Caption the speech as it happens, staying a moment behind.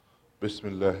بسم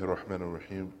الله الرحمن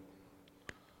الرحيم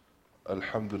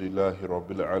الحمد لله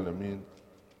رب العالمين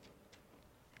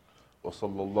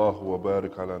وصلى الله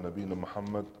وبارك على نبينا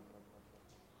محمد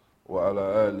وعلى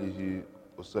آله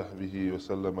وصحبه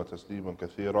وسلم تسليما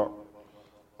كثيرا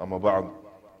أما بعد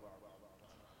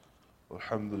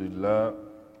الحمد لله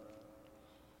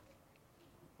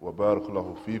وبارك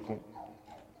الله فيكم.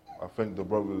 I thank the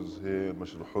brothers here in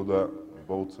Masjid al-Huda in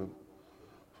Bolton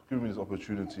for giving me this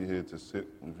opportunity here to sit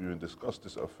with you and discuss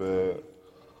this affair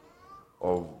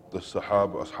of the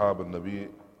Sahaba, Ashab al-Nabi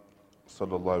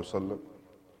sallallahu alayhi wa sallam,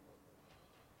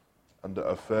 and the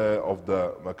affair of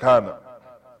the makana,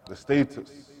 the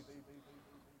status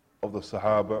of the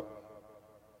Sahaba,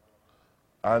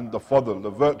 and the fadl, the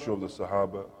virtue of the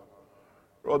Sahaba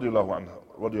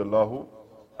radiyallahu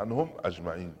anhum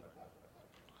ajma'een.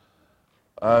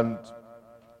 And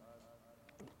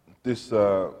this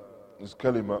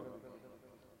kalima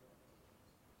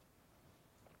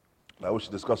I wish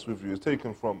to discuss with you is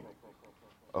taken from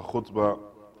a khutbah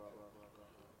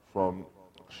from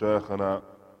Shaykhana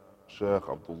Shaykh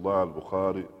Abdullah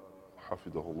al-Bukhari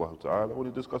hafidahullah ta'ala, when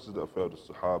he discusses the affair of the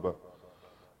Sahaba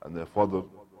and their fadl.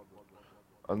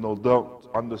 And no doubt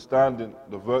understanding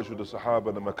the virtue of the Sahaba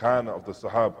and the makana of the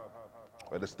Sahaba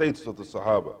and the status of the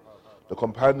Sahaba, the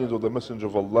companions of the Messenger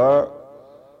of Allah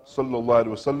sallallahu alaihi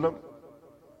wasallam,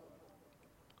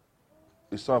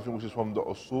 is something which is from the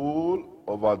usul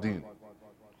of our deen.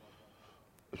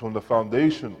 It's from the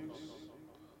foundations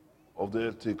of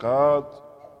the i'tiqad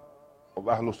of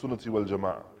Ahlul Sunnati wal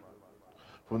Jama'ah.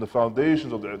 From the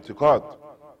foundations of the i'tiqad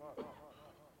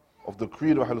of the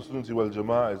creed of Ahlul Sunnati wal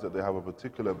Jama'ah is that they have a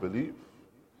particular belief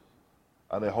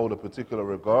and they hold a particular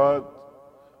regard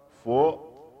for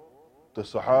the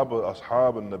Sahaba,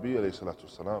 Ashab and Nabi alayhi salatu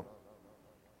wasalam.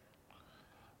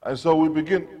 And so we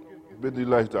begin,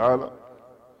 bidnillahi ta'ala,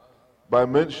 by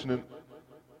mentioning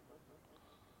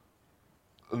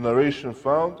a narration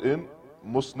found in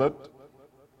Musnad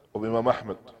of Imam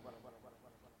Ahmad.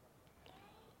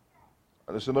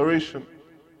 And it's a narration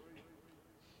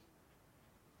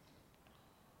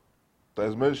that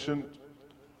is mentioned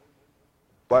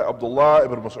by Abdullah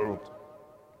ibn Mas'ud.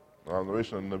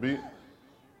 Narration of Nabi,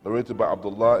 narrated by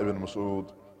Abdullah ibn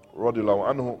Mas'ud radiyallahu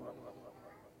anhu.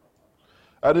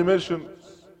 And he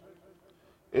mentions,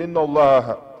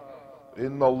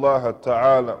 إن الله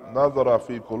تعالى نظر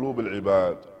في قلوب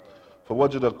العباد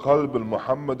فوجد قلب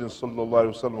محمد صلى الله عليه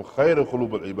وسلم خير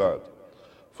قلوب العباد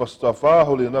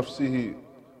فاصطفاه لنفسه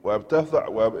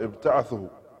وابتعثه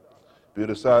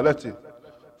برسالته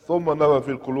ثم نظر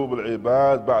في قلوب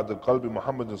العباد بعد قلب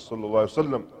محمد صلى الله عليه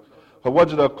وسلم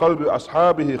فوجد قلب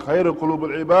أصحابه خير قلوب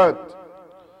العباد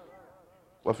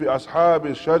وفي أصحاب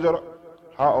الشجرة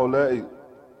هؤلاء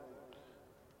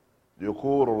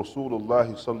يقول رسول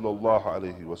الله صلى الله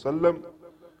عليه وسلم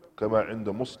كما عند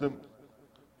مسلم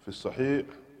في الصحيح.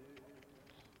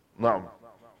 نعم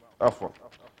عفوا.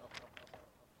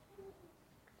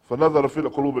 فنظر في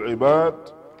قلوب العباد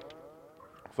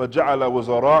فجعل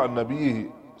وزراء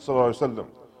النبي صلى الله عليه وسلم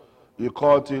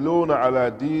يقاتلون على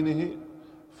دينه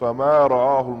فما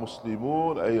رآه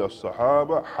المسلمون أي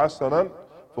الصحابة حسنا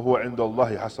فهو عند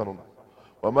الله حسن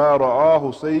وما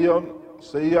رآه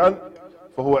سيئا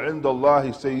فهو عند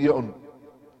الله سيئ.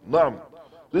 نعم.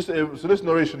 So this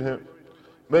narration here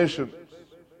mentions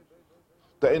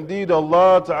that indeed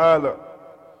Allah Ta'ala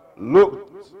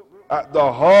looked at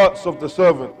the hearts of the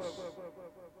servants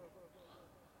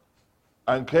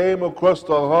and came across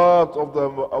the heart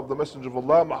of the Messenger of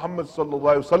Allah Muhammad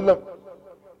sallallahu alaihi wasallam,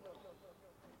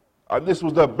 and this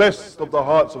was the best of the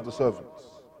hearts of the servants.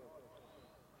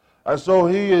 And so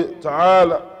He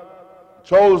Ta'ala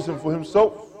chose him for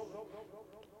himself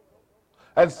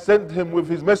and sent him with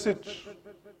his message.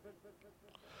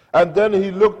 And then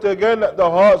he looked again at the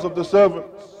hearts of the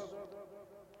servants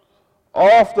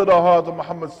after the heart of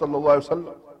Muhammad sallallahu alaihi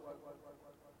wasallam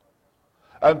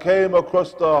and came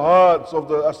across the hearts of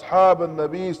the Ashab and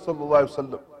Nabi sallallahu alaihi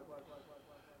wasallam,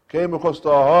 came across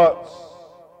the hearts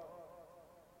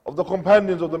of the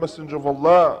companions of the Messenger of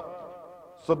Allah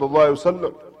sallallahu alaihi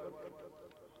wasallam.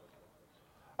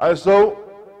 And so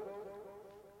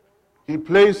he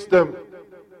placed them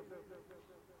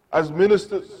as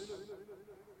ministers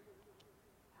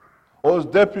or as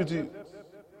deputies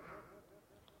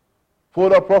for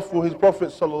the Prophet, for his Prophet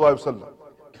sallallahu alaihi wasallam,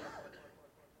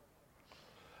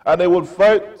 and they would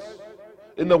fight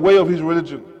in the way of his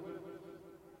religion.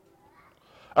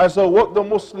 And so what the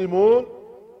Muslims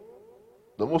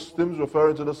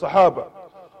referring to the Sahaba,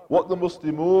 what the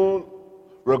Muslimun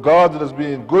regarded as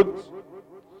being good,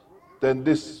 then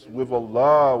this with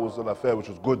Allah was an affair which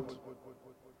was good.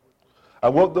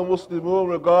 And what the Muslimun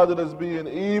regarded as being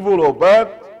evil or bad,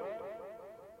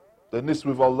 then this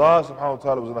with Allah subhanahu wa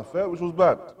ta'ala was an affair which was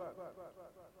bad.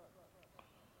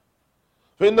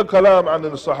 فإن الكلام عن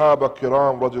الصحابة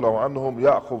الكرام رضي الله عنهم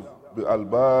يأخذ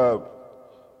بالألباب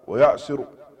ويعسر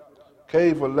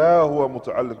كيف لا هو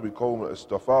متعلق بقوم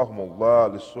اصطفاهم الله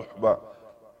للصحبة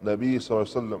نبي صلى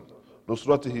الله عليه وسلم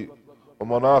نصرته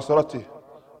ومناصرته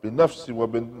بالنفس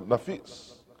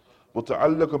وبالنفيس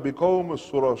متعلق بقوم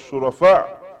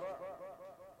الشرفاء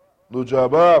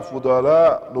نجاباء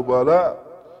فضلاء نبلاء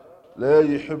لا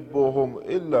يحبهم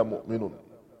إلا مؤمن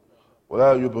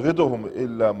ولا يبغضهم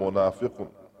إلا منافق.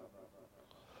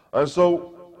 And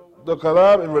so the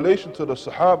kalam in relation to the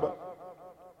Sahaba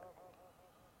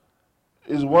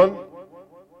is one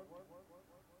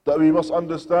that we must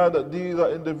understand that these are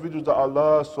individuals that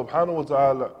Allah subhanahu wa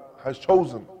ta'ala has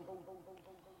chosen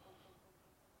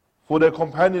for their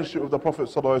companionship with the Prophet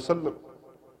sallallahu alaihi wasallam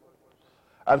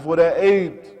and for their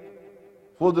aid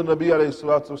for the Nabi alayhi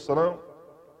salatu wasalam.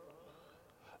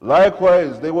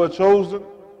 Likewise, they were chosen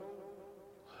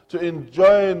to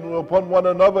enjoin upon one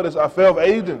another this affair of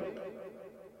aiding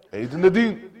the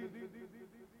deen.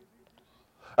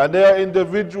 And they are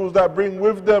individuals that bring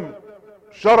with them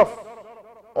sharaf,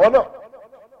 honor,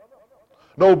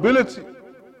 nobility.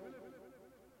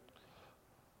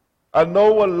 And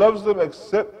no one loves them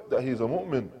except that he's a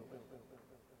mu'min.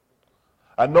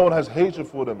 And no one has hatred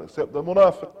for them except the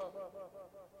munafiq.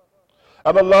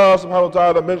 And Allah subhanahu wa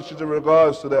ta'ala mentions in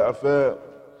regards to their affair,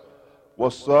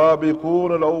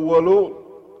 وَالسَّابِقُونَ الْأَوَّلُونَ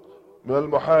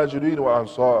مِنَ الْمُحَاجِرِينَ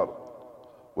وَأَنصَارِ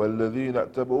وَالَّذِينَ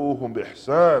اتَّبَعُوهُمْ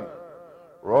بِإِحْسَانٍ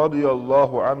رضي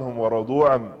الله عنهم ورضوا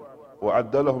عنه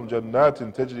وأعد لهم جنات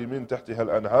تجري من تحتها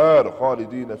الأنهار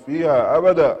خالدين فيها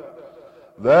أبدا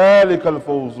ذلك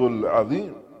الفوز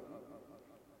العظيم.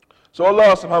 So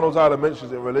Allah subhanahu wa ta'ala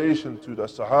mentions in relation to the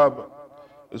Sahaba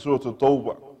in Surah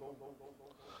At-Tawbah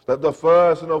that the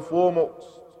first and the foremost,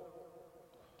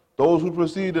 those who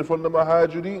proceeded from the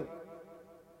Muhajirin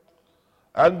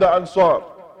and the Ansar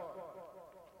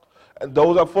and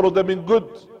those that followed them in good,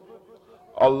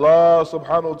 Allah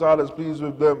subhanahu wa ta'ala is pleased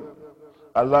with them,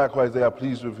 and likewise they are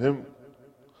pleased with Him.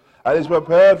 And He's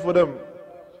prepared for them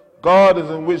gardens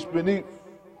in which beneath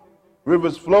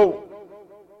rivers flow,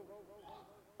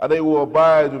 and they will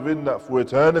abide within that for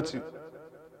eternity.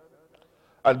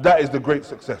 And that is the great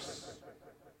success.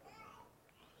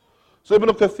 So Ibn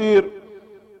Kathir,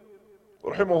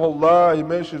 rahimahullah, he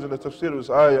mentions in the tafsir of this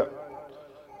ayah,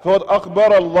 فَقَدْ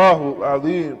أَخْبَرَ اللَّهُ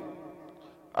الْعَظِيمُ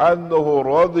أنه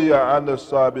رضي عن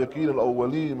السابقين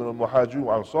الأولين من المهاجرين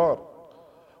والأنصار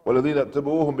والذين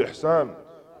اتبعوهم بإحسان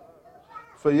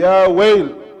فيا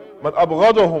ويل من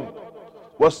أبغضهم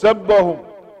وسبهم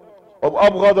أو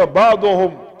أبغض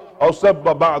بعضهم أو سب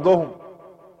بعضهم.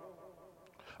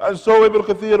 And so Ibn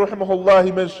Kathir rahimahullah,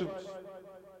 he mentions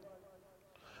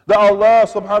that Allah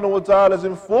subhanahu wa ta'ala has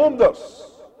informed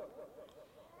us,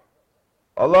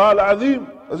 Allah al-Azim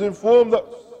has informed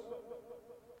us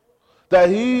that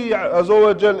He Azza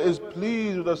wa Jal is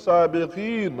pleased with the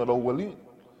Sabiqeen al-Awwaleen,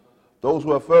 those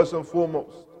who are first and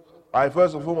foremost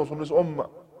from this ummah,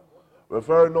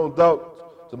 referring no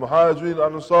doubt to Muhajirin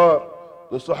and Ansar,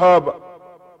 the Sahaba.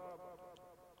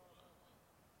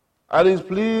 And He's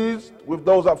pleased with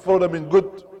those that follow them in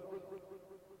good.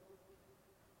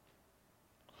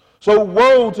 So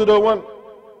woe to the one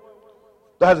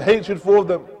that has hatred for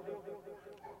them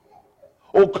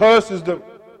or curses them,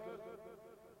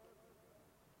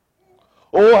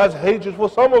 or has hatred for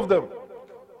some of them,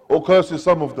 or curses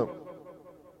some of them.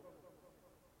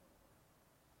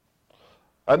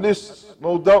 And this,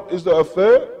 no doubt, is the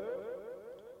affair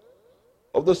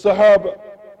of the Sahaba,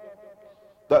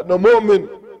 that the mu'min,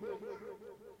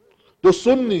 the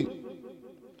Sunni,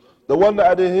 the one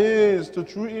that adheres to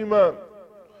true Iman,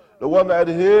 the one that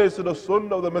adheres to the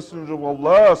Sunnah of the Messenger of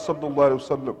Allah sallallahu alaihi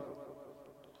wasallam,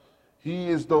 he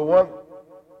is the one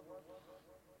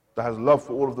that has love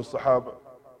for all of the Sahaba.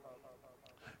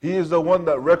 He is the one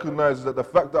that recognizes that the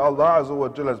fact that Allah Azza wa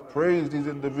Jalla has praised these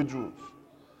individuals,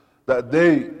 that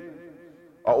they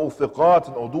are all thiqat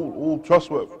and udul, all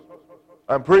trustworthy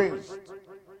and praised.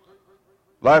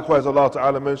 Likewise, Allah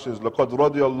Ta'ala mentions, لَقَدْ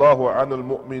رَضِيَ اللَّهُ عَنَ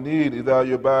الْمُؤْمِنِينَ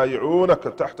إِذَا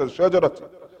يُبَايِعُونَكَ تَحْتَ الشَّجَرَةِ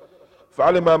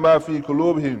فَعَلِمَ مَا فِي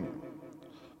قُلُوبِهِمْ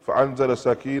فَأَنزَلَ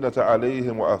السَّكِينَةَ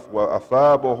عَلَيْهِمْ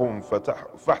وَأَثَابَهُمْ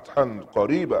فَتْحًا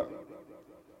قَرِيبًا.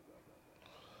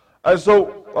 And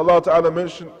so Allah Ta'ala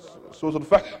mentions Surah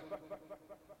Al-Fath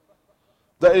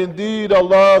that indeed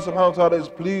Allah subhanahu wa ta'ala is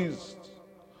pleased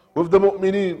with the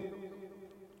mu'mineen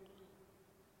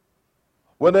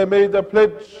when they made the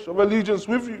pledge of allegiance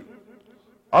with you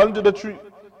under the tree.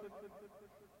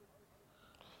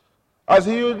 as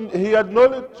he had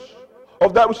knowledge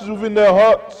of that which is within their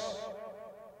hearts,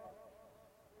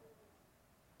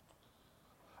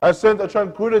 and sent a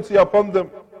tranquility upon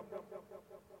them,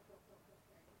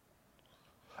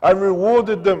 and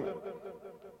rewarded them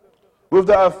with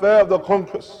the affair of the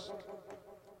conquest.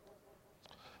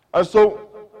 And so,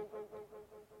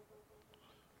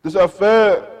 this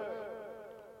affair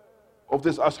of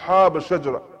this Ashab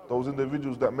al-Shajara, those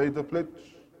individuals that made the pledge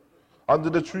under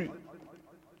the tree,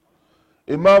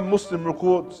 Imam Muslim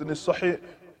records in his Sahih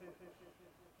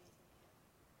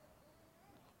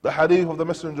the hadith of the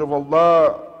Messenger of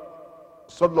Allah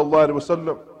sallallahu alayhi wa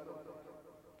sallam: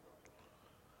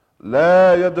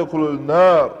 لا يدخل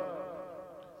النار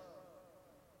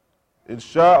إن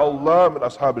شاء الله من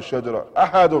أصحاب الشجرة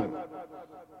أحد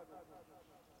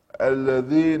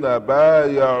الذين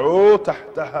بايعوا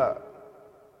تحتها.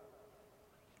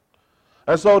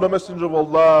 And so the Messenger of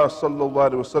Allah sallallahu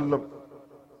alayhi wa sallam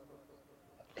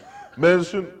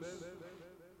mentions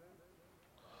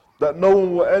that no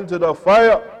one will enter the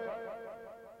fire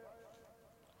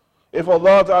if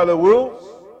Allah Ta'ala wills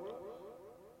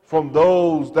from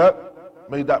those that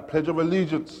made that pledge of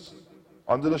allegiance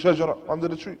under the shajara, under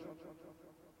the tree.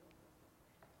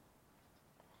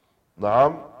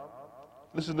 Naam.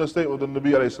 This is the statement of the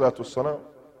Nabi alayhi salatu wassalam.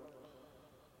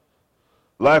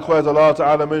 Likewise, Allah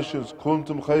Ta'ala mentions,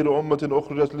 كُنْتُمْ خَيْرُ أُمَّةٍ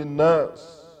أُخْرِجَتْ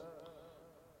لِلنَّاسِ.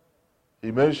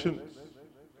 He mentions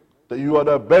that you are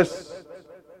the best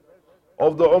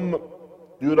of the ummah.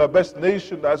 You are the best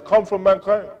nation that has come from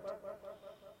mankind.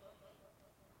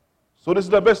 So this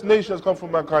is the best nation that has come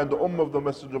from mankind, the ummah of the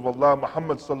Messenger of Allah,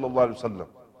 Muhammad sallallahu alaihi wasallam.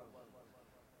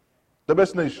 The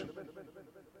best nation.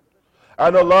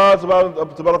 And Allah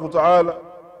Tabaraka wa Ta'ala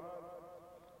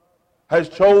has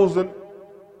chosen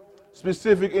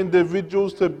specific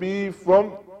individuals to be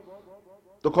from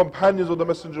the companions of the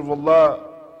Messenger of Allah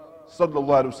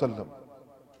sallallahu alaihi wasallam.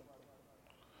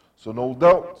 So no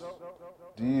doubt,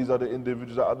 these are the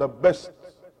individuals that are the best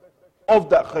of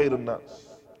that khayr al-nas.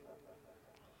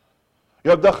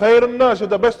 You have the khayr al-nas, you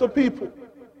have the best of people,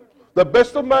 the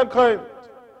best of mankind.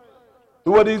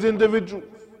 Who are these individuals?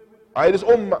 This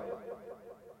ummah.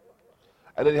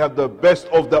 And then you have the best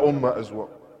of the ummah as well.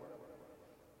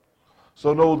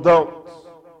 So no doubt,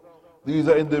 these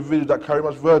are individuals that carry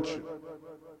much virtue.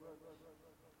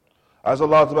 As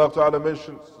Allah Ta'ala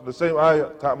mentions in the same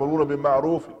ayah, تَأْمُرُونَ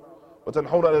بِالْمَعْرُوفِ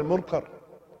وَتَنْحَوْنَ عَنِ الْمُنْكَرِ.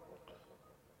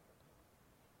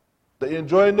 They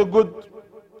enjoy the good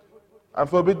and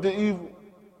forbid the evil.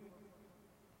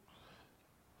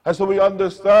 And so we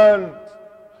understand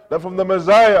that from the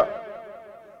Messiah,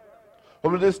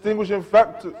 from the distinguishing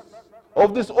factors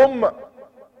of this ummah,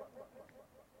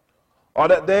 are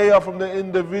that they are from the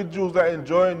individuals that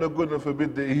enjoy the good and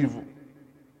forbid the evil.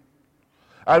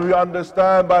 And we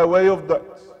understand by way of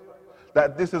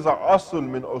that this is an asl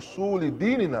min usuli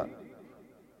dinina.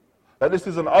 That this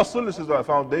is an asl, this is a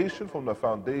foundation from the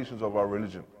foundations of our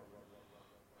religion.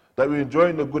 That we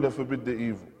enjoy the good and forbid the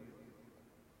evil.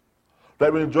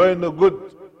 That we enjoy the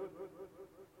good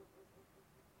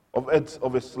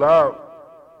of Islam,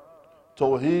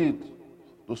 Tawheed,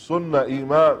 the Sunnah,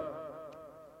 Iman.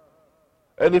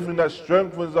 Anything that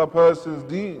strengthens a person's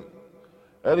deen,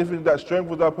 anything that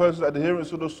strengthens a person's adherence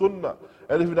to the Sunnah,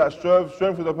 anything that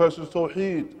strengthens a person's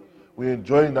Tawheed, we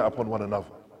enjoin that upon one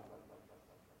another.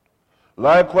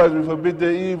 Likewise, we forbid the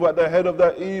evil. At the head of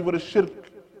that evil is shirk.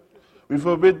 We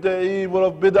forbid the evil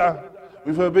of bid'ah.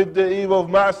 We forbid the evil of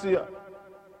ma'siyah.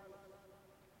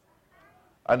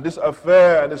 And this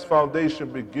affair and this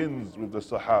foundation begins with the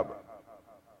Sahaba.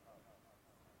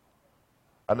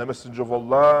 And the Messenger of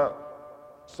Allah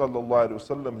sallallahu alayhi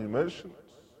wa sallam, he mentions,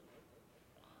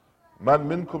 من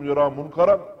منكم يرى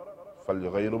منكرا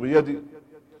فليغير بيده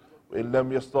وإن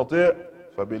لم يستطيع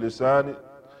فبلسانه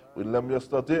وإن لم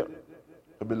يستطيع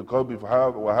فبالقلب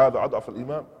وهذا أضعف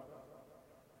الإيمان.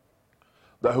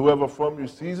 That whoever from you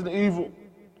sees an evil,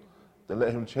 then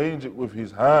let him change it with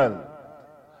his hand.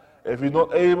 If he's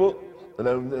not able,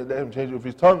 then let him change it with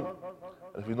his tongue.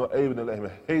 And if he's not able, then let him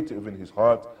hate it within his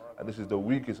heart. And this is the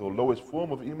weakest or lowest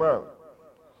form of Iman.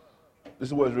 This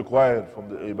is what is required from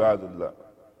the Ibadullah,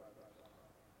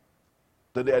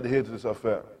 that they adhere to this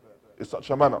affair. It's such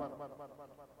a manner.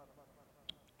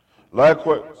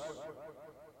 Likewise,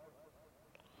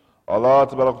 Allah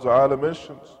Ta'ala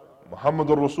mentions,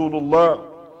 Muhammadur Rasulullah,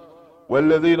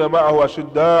 وَالَّذِينَ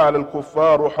مَعَهُ أَشِدَّاءَ عَلَى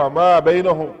الْكُفَّارِ رُحَمَاءَ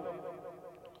بَيْنَهُمْ.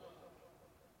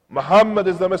 Muhammad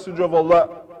is the Messenger of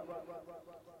Allah,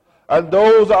 and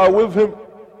those that are with him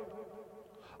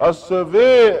are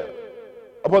severe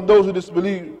upon those who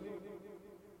disbelieve.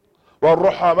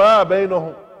 وَالرُّحَمَاءَ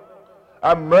بَيْنَهُمْ,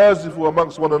 and merciful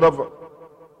amongst one another.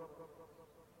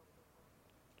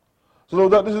 So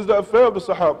that this is the affair of the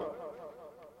Sahaba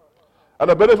and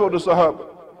the benefit of the Sahaba.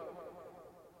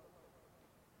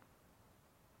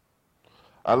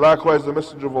 And likewise the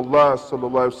Messenger of Allah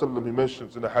sallallahu alaihi wasallam, he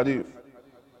mentions in a hadith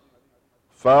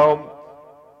found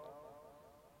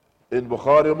in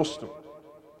Bukhari and Muslim,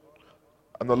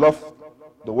 and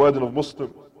the wording of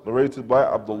Muslim, narrated by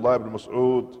Abdullah ibn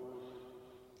Mas'ud,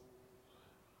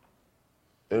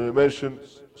 and he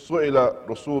mentions سئل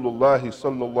رسول الله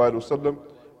صلى الله عليه وسلم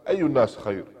أي الناس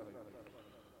خير.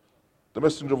 The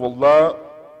Messenger of Allah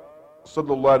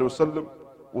sallallahu alaihi wasallam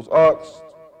was asked,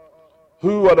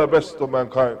 who are the best of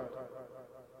mankind?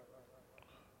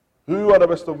 Who are the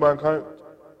best of mankind?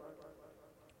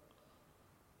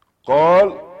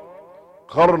 قال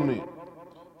قرني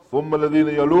ثم الذين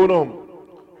يلونهم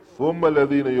ثم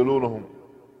الذين يلونهم.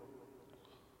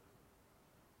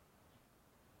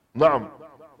 نعم.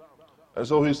 And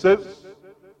so he says,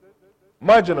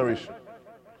 my generation.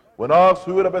 When asked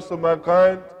who are the best of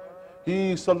mankind,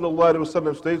 he sallallahu alaihi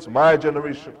wasallam states, my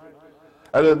generation.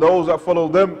 And then those that follow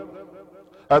them,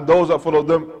 and those that follow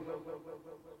them.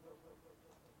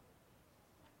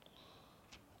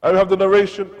 And we have the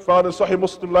narration found in Sahih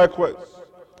Muslim likewise,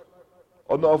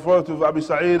 on the authority of Abi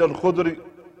Sa'id al-Khudri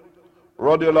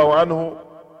رضي الله عنه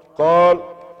قال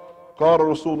قال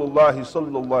رسول الله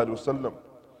صلى الله عليه وسلم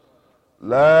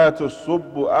لا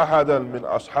تسب أحدا من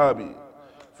أصحابي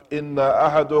فإن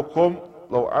أحدكم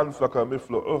لو أنفق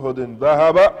مثل أحد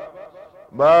ذهب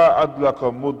ما أدلك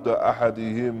مد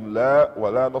أحدهم لا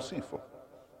ولا نصيفه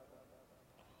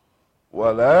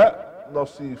ولا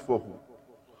نصيفه.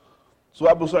 So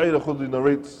Abu Sa'id al-Khudri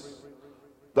narrates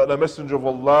that the Messenger of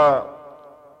Allah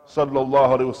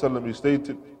sallallahu alayhi wasallam, he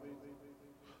stated,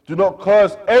 do not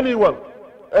curse anyone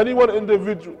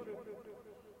individual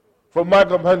from my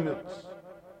companions.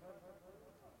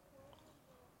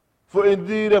 For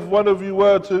indeed, if one of you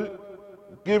were to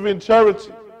give in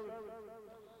charity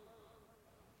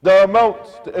the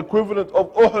amount, the equivalent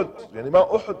of Uhud, yani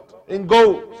Mount Uhud, in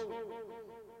gold,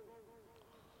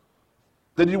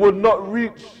 then you would not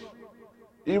reach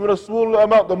even a small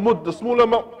amount, the small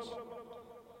amount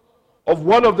of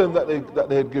one of them that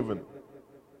they had given,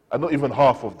 and not even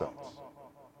half of that.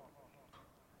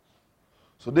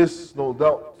 So this, no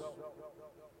doubt,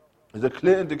 is a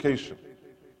clear indication.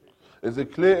 Is a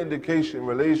clear indication in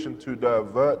relation to the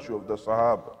virtue of the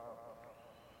Sahaba,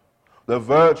 the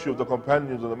virtue of the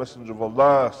companions of the Messenger of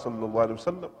Allah sallallahu alaihi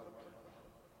wasallam.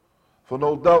 For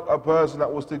no doubt, a person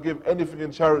that was to give anything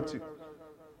in charity,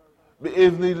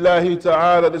 bi'idhnillahi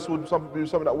ta'ala, this would be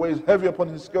something that weighs heavy upon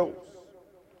his scales.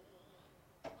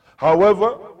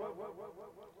 However,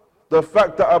 the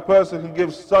fact that a person can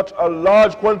give such a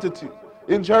large quantity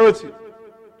in charity,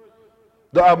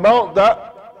 the amount that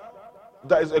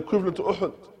is equivalent to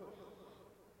Uhud,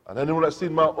 and anyone that's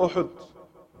seen Mount Uhud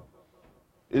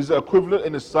is equivalent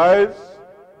in the size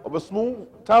of a small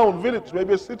town, village,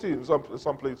 maybe a city in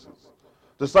some places,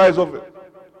 the size of it.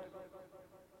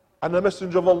 And the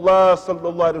Messenger of Allah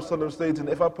sallallahu alaihi wasallam stating,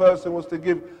 if a person was to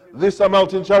give this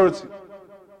amount in charity,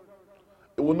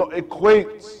 it will not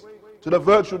equate to the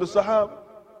virtue of the Sahaba.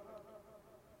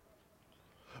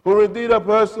 For indeed, a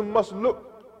person must look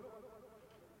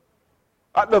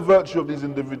at the virtue of these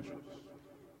individuals,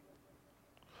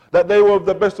 that they were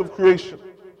the best of creation.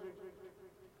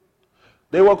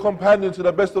 They were companions to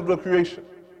the best of the creation.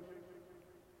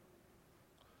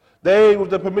 They, with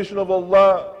the permission of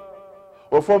Allah,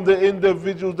 were from the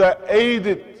individuals that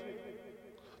aided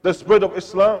the spread of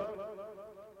Islam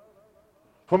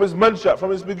from its mansha,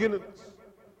 from its beginnings.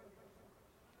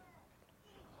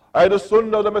 The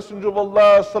Sunnah of the Messenger of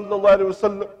Allah sallallahu alaihi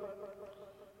wasallam,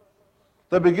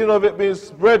 the beginning of it being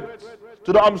spread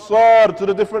to the Amsar, to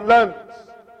the different lands,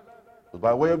 was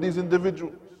by way of these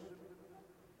individuals.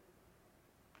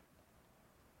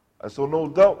 And so no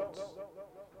doubt,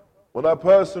 when a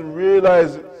person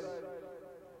realizes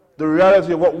the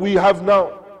reality of what we have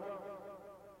now,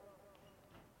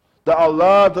 that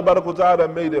Allah Ta'ala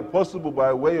made it possible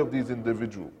by way of these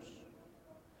individuals.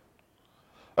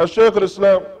 As Shaykh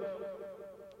al-Islam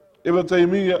Ibn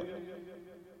Taymiyyah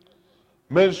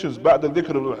mentions بعد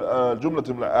ذكر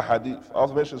جملة من الأحاديث,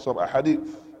 also mentions some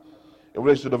ahadith in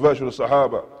relation to the virtue of the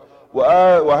Sahaba.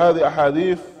 وهذه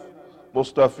أحاديث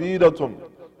مستفيدة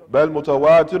بل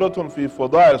متواترة في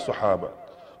فضائل الصحابة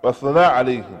والثناء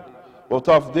عليهم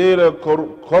وتفضيل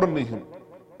قرنهم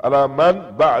على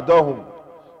من بعدهم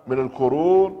من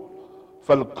القرون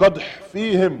فالقدح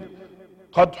فيهم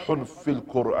قدح في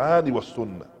القرآن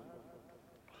والسنة.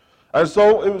 And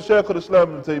so Shaykh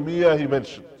al-Islam Ibn Taymiyyah, he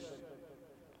mentions,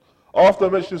 after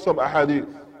mentioning some ahadith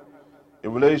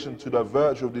in relation to the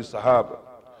virtue of the Sahaba,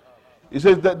 He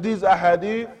says that these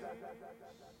ahadith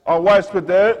are widespread.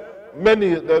 They're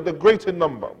many, they're great in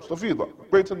number. Mustafida,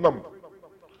 great in number.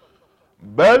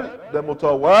 Bal, they're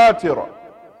mutawatira.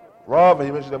 Rather,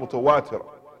 he mentioned they're mutawatira.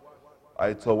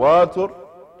 Ay tawatur,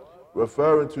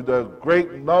 referring to the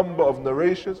great number of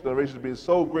narrations being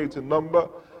so great in number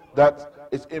that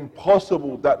it's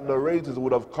impossible that narrators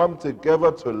would have come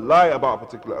together to lie about a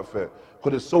particular affair,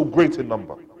 because it's so great in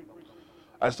number.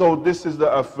 And so this is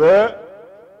the affair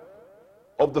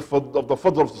of the fadl of the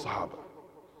Sahaba.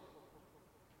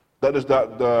 That is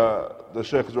that the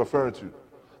Shaykh is referring to.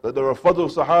 That the fadl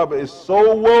of Sahaba is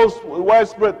so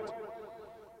widespread,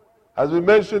 as we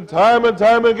mentioned time and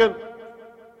time again,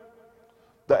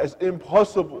 that it's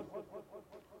impossible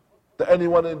that any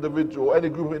one individual or any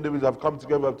group of individuals have come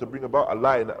together to bring about a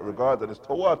lie in that regard, and it's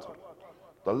tawatur,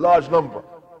 the large number.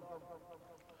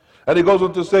 And he goes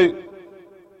on to say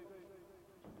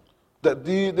that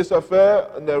this affair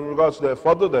in regards to their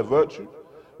fadl, their virtue,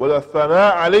 وَلَا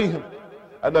الثَّنَاءَ عَلَيْهِمْ,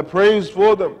 and the praise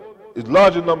for them is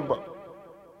large in number.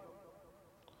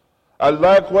 And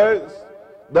likewise,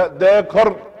 that their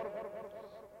qarn,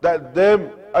 that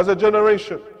them as a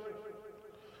generation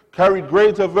carry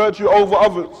greater virtue over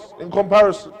others in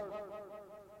comparison,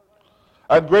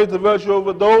 and greater virtue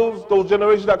over those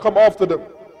generations that come after them.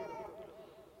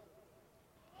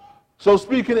 So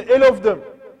speaking ill of them,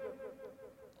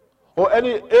 or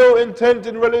any ill intent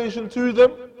in relation to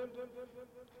them,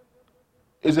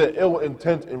 is an ill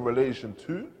intent in relation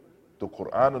to the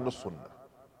Quran and the Sunnah.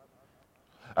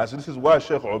 And so this is why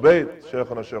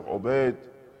Shaykhuna Shaykh Ubaid,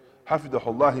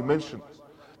 Hafidahullah, he mentions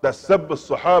that Sabb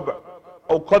al-Sahaba,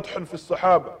 or Qadhun fi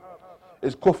al-Sahaba,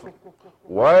 is kufr.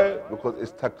 Why? Because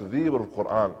it's takdheeb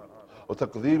al-Quran, or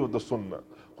takdheeb of the Sunnah.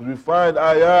 Because we find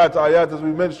ayat as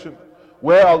we mentioned,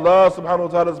 where Allah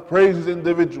subhanahu wa ta'ala praises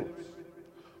individuals.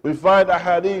 We find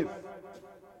ahadith,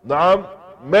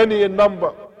 many in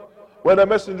number, when the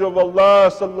Messenger of Allah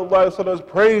sallallahu alaihi wasallam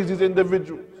praises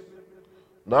individuals.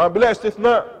 Bila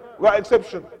istithna, without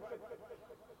exception.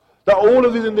 That all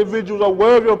of these individuals are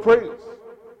worthy of praise.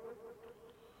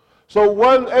 So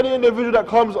any individual that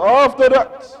comes after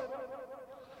that,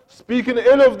 speaking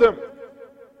ill of them,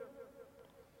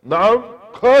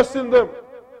 cursing them,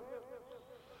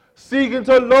 seeking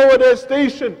to lower their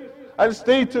station and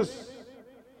status,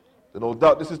 then no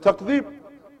doubt this is takdheeb.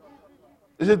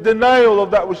 This is denial of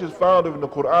that which is found in the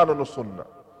Quran and the Sunnah.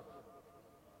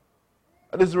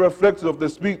 And this is reflected of the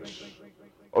speech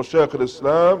of Shaykh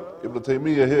al-Islam Ibn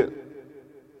Taymiyyah here.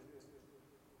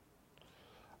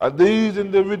 And these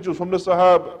individuals from the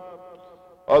Sahaba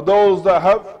are those that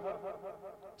have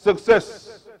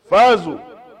success. Fazu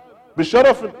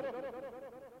bisharafin.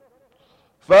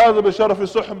 Fazu bisharafi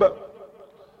suhba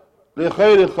li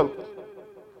khayri khalq.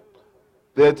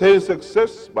 They attain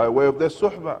success by way of their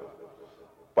suhbah,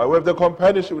 by way of their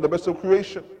companionship with the best of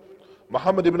creation,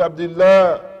 Muhammad ibn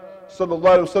Abdullah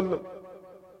sallallahu alayhi wa sallam.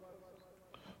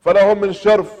 فَلَهُمْ مِنْ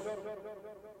شَرْفٍ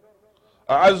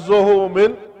أَعَزُّهُ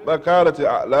مِنْ مَكَانَةِ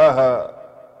أَعْلَاهَا.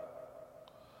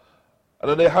 And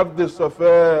then they have this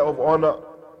affair of honor,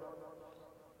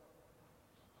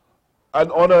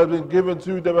 and honor has been given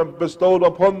to them and bestowed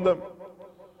upon them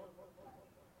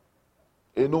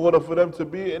in order for them to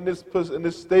be in this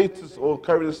status or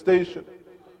carry the station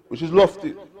which is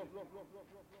lofty.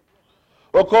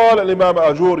 وقال الإمام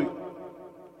أجوري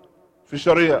في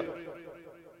الشريعة.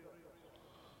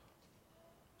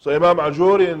 So Imam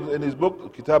Ajuri in his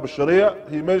book Kitab al-Sharia,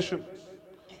 he mentions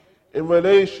in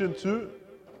relation to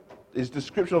his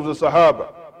description of the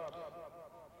Sahaba,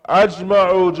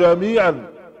 أجمعوا جميعا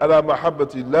على محبة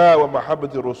الله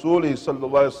ومحبة رسوله صلى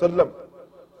الله عليه وسلم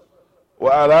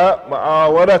وعلى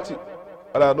معاونته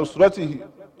على نصرته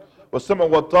والسمع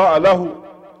والطاعة له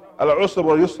على العسر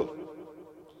واليسر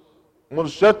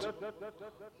منشط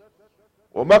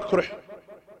ومكرح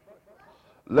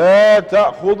لا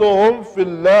تأخذهم في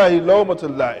الله لومة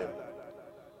اللائم.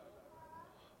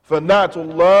 فنعت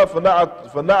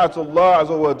الله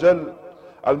عز وجل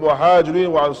المهاجرين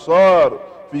وأنصار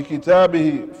في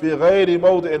كتابه في غير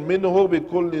موضع منه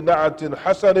بكل نعت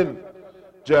حسن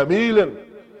جميل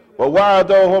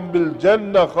ووعدهم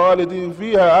بالجنة خالدين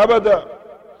فيها أبدا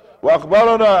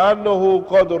وأخبرنا أنه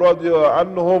قد رضي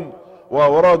عنهم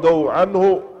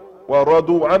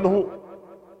ورضوا عنه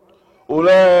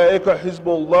أولئك حزب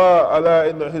الله ألا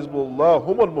إن حزب الله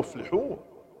هم المفلحون.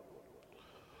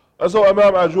 And so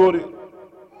Imam Ajuri,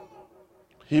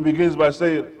 he begins by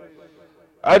saying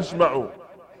أجمعوا,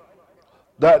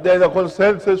 that there is a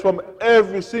consensus from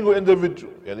every single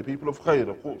individual, yani people of khair,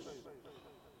 of course,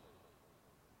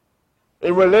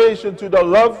 in relation to the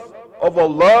love of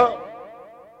Allah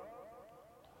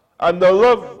and the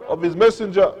love of his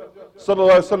messenger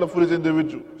sallallahu alaihi wasallam for these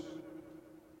individuals.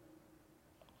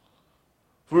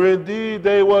 For indeed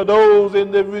they were those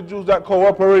individuals that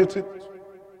cooperated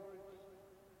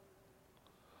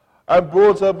and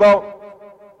brought about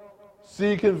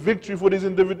seeking victory for these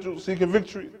individuals, seeking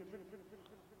victory,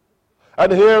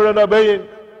 and hearing and obeying,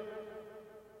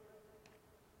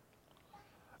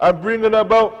 and bringing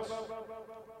about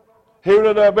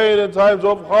hearing and obeying in times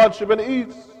of hardship and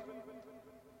ease,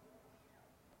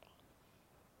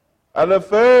 and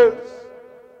affairs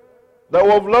that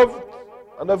were loved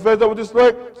and affairs that were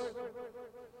disliked.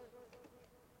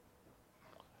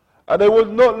 And they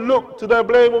would not look to their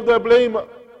blame of their blamer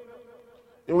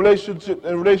in relation to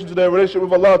their relationship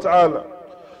with Allah Ta'ala.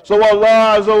 So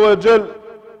Allah Azza wa Jal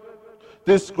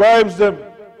describes them.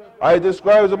 I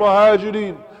describes the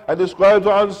Muhajirin and describes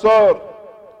the Ansar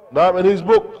now in his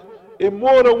book in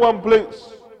more than one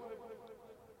place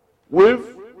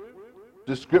with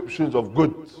descriptions of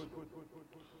good,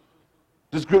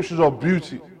 descriptions of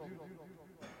beauty,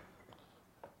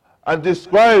 and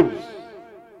describes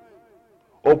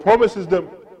or promises them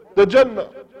the Jannah,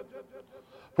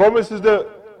 promises that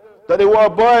they will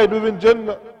abide within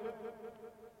Jannah,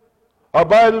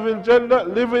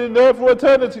 living in there for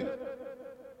eternity.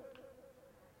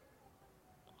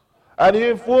 And he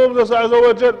informs us Azza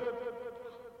wa Jal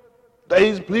that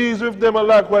he's pleased with them, and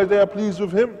likewise they are pleased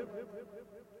with him.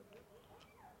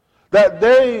 That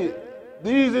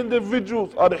these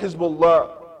individuals are the Hizbullah.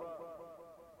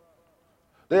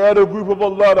 They are the group of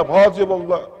Allah, the party of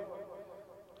Allah.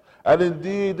 And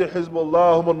indeed the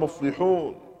Hizbullah hum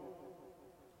al-muflihun.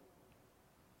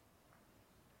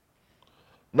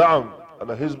 Naam, and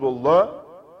the Hizbullah,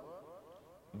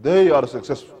 they are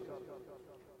successful.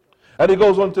 And he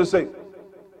goes on to say,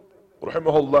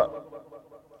 rahimahullah,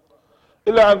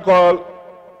 إلا أن قال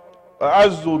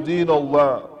أعزوا دين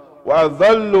الله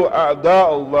وأذلوا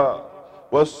أعداء الله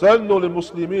وسنوا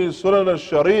للمسلمين سنن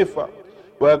الشريفة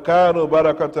وكانوا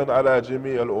بركة على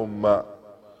جميع الأمة.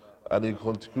 And he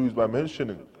concludes by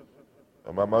mentioning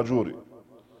Imam Majuri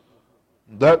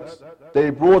that they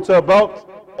brought about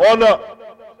honor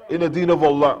in the deen of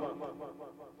Allah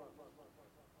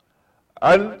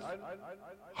and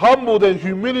humbled and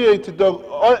humiliated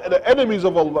the enemies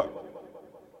of Allah,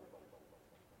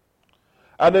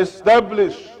 and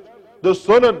established the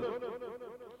sunan,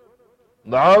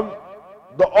 naam,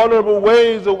 the honorable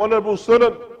ways, the honorable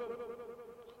sunan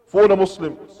for the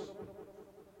Muslims.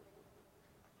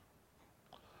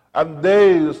 And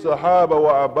they, the Sahaba,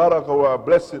 were a barakah, were a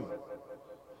blessing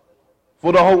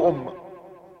for the whole ummah.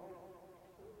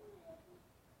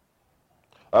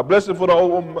 A blessing for the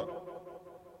whole ummah.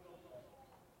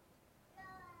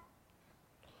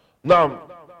 Now,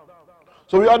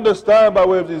 so we understand by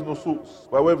way of these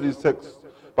nusus, by way of these texts,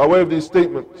 by way of these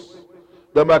statements,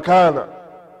 the makana,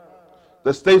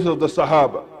 the status of the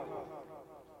Sahaba,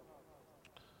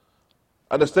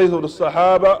 and the status of the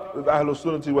Sahaba with Ahlul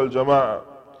Sunnati wal Jama'ah.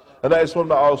 And that is from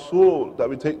the usul that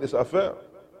we take this affair.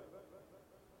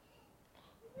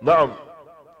 Naam.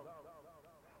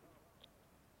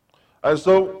 And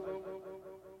so,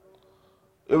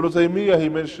 Ibn Taymiyyah, he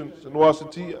mentions in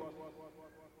Wasitiyah,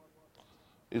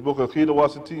 his book Al-Qidah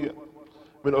Wasitiyah,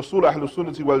 من أصول أهل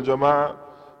السنة والجماعة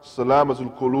سلامة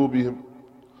قلوبهم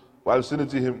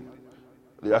وألسنتهم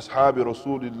لأصحاب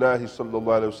رسول الله صلى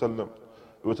الله عليه وسلم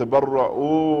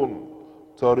يتبرؤون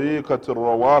طريقة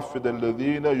الروافد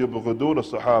الذين يبغضون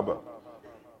الصحابة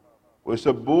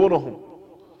ويسبونهم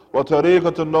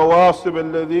وطريقة النواصب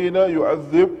الذين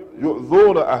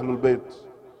يؤذون أهل البيت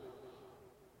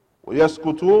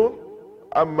ويسكتون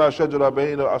عما شجر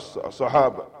بين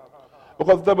الصحابة.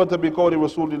 وقد ثبت بقول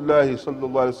رسول الله صلى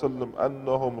الله عليه وسلم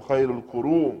أنهم خير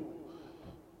القرون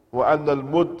وأن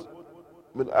المد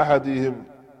من أحدهم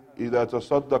إذا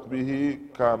تصدق به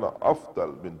كان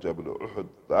أفضل من جبل أحد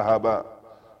ذهبا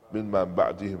من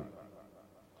بعدهم.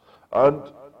 And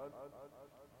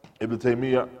Ibn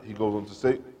Taymiyyah, he goes on to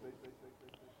say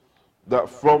that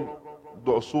from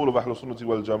the usul of Ahlul Sunnati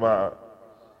wal Jama'ah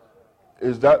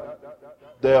is that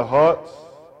their hearts,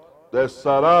 there's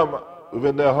salam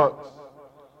within their hearts.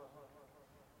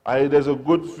 There's a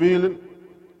good feeling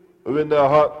within their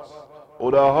hearts,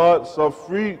 or their hearts are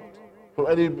freed from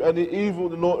any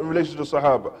evil in relation to the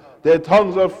Sahaba. Their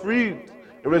tongues are freed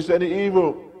in relation to any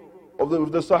evil of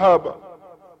the Sahaba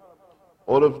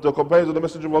or the companions of the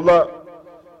Messenger of Allah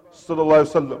sallallahu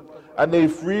alaihi wasallam, and they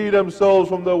free themselves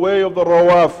from the way of the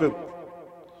Rawafid.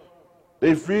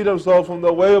 They free themselves from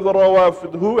the way of the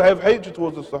Rawafid who have hatred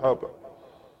towards the Sahaba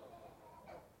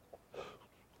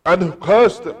and who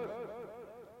curse them.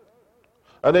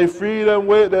 And they free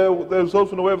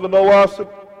themselves from the way of the Nawasib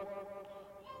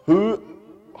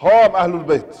harm Ahlul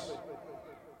Bayt.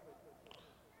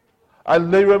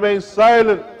 And they remain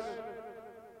silent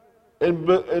in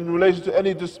relation to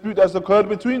any dispute that's occurred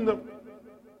between them.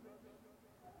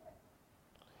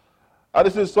 And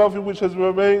this is something which has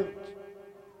remained,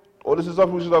 or this is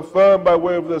something which is affirmed by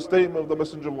way of the statement of the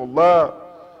Messenger of Allah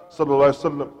sallallahu alaihi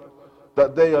wasallam,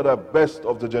 that they are the best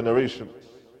of the generations,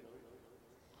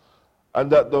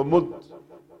 and that the mud,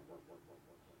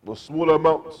 the small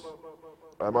amounts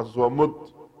to a mud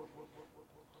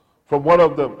from one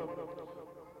of them,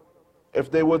 if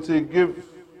they were to give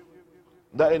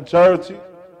that in charity,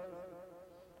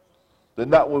 then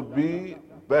that would be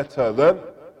better than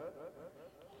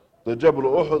the Jabal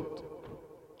Uhud,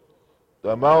 the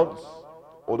amount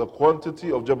or the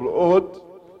quantity of Jabal Uhud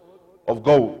of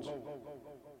gold.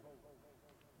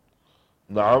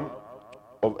 Naam,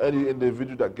 of any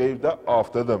individual that gave that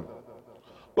after them.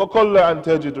 وقل أن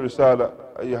تجد رسالة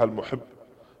أيها المحب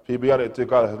في بيان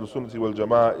اعتقاد أهل السنة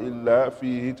والجماعة إلا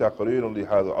فيه تقرير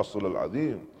لهذا الأصل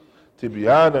العظيم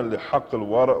تبيانا لحق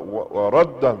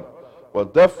وردا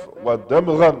ودفع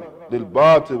ودمغا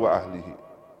للباطل وأهله.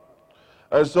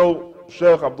 And so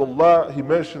Shaykh Abdullah, he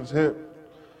mentions here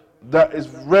that it's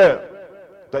rare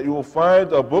that you will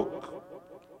find a book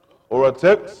or a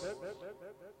text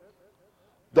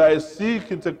that is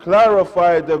seeking to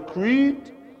clarify the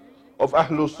creed of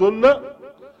Ahlul Sunnah,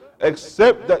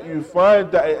 except that you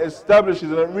find that it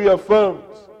establishes and reaffirms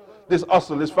this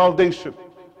asl, this foundation,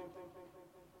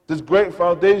 this great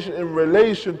foundation in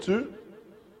relation to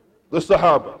the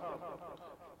Sahaba,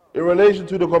 in relation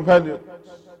to the companions,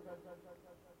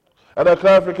 and a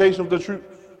clarification of the truth,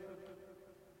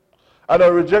 and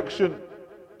a rejection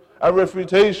and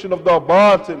refutation of the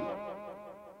batil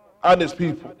and its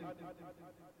people.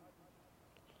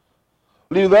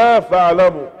 لذا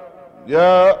فاعلموا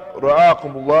يا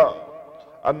رعاكم الله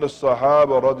أن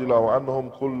الصحابة رضي الله عنهم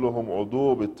كلهم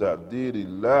عضو بالتقدير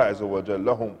الله عز وجل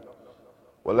لهم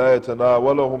ولا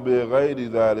يتناولهم بغير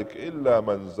ذلك إلا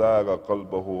من زاغ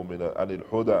قلبه عن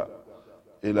الهدى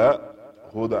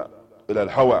إلى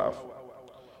الهوى.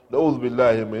 نعوذ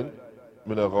بالله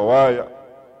من الغواية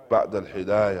بعد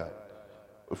الهداية.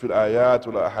 وفي الآيات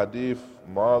والأحاديث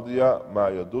ماضية ما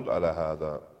يدل على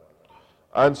هذا.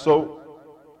 And so,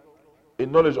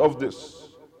 in knowledge of this,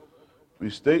 we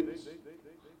state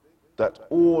that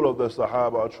all of the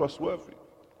Sahaba are trustworthy.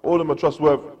 All of them are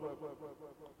trustworthy.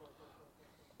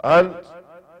 And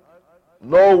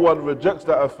no one rejects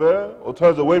that affair or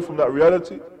turns away from that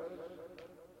reality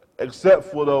except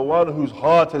for the one whose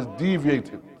heart has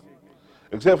deviated.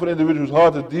 Except for the individual whose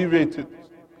heart has deviated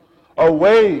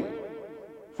away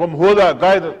from huda,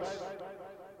 guidance,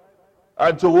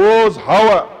 and towards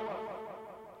hawa,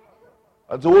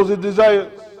 and towards his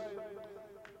desires.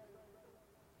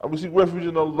 And we seek refuge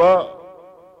in Allah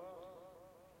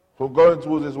from going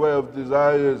towards his way of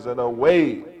desires and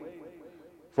away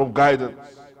from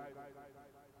guidance.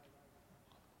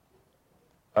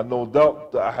 And no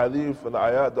doubt the ahadith and the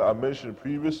ayat that I mentioned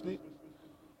previously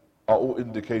are all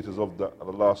indicators of that. And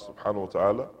Allah subhanahu wa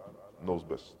ta'ala knows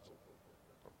best.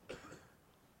 Do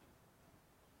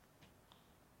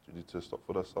you need to stop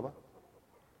for the salah?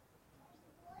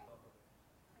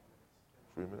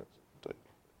 3 minutes. طيب.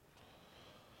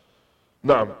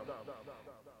 نعم.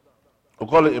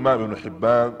 وقال الإمام ابن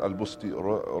حبان البستي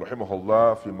رحمه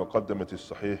الله في مقدمة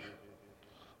الصحيح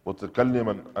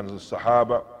متكلما عن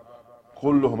الصحابة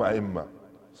كلهم أئمة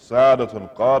سادة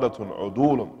قادة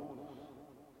عدول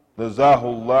نزاه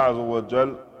الله عز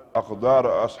وجل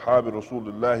أقدار أصحاب رسول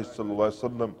الله صلى الله عليه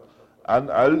وسلم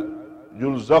أن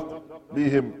يلزق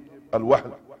بهم الوحي.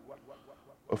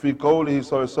 وفي قوله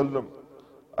صلى الله عليه وسلم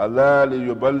ألا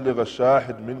ليبلغ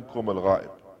الشاهد منكم الغائب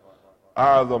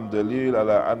أعظم دليل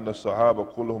على أن الصحابة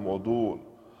كلهم عدول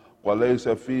وليس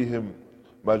فيهم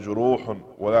مجروح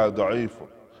ولا ضعيف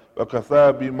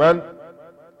وكفى بمن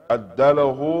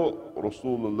أدله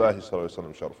رسول الله صلى الله عليه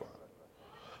وسلم شرفا.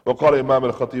 وقال إمام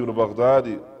الخطيب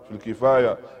البغدادي في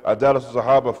الكفاية عدالة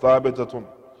الصحابة ثابتة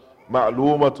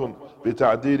معلومة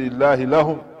بتعديل الله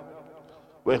لهم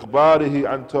وإخباره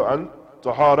عن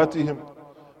طهارتهم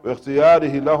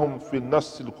واختياره لهم في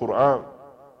النص القرآن.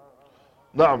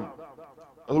 نعم.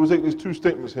 And we take these two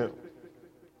statements here.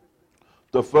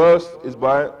 The first is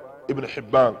by Ibn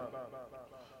Hibban.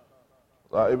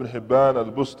 Ibn Hibban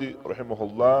al-Busti,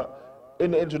 rahimahullah,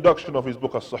 in the introduction of his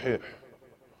book As-Sahih.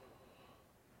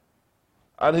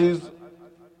 And he's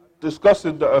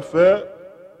discussing the affair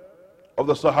of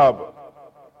the Sahaba.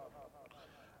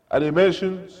 And he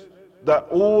mentions that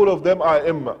all of them are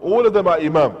imam, all of them are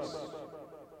imams.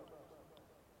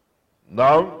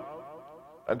 Now,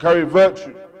 and carry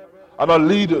virtue, and are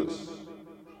leaders,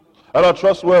 and are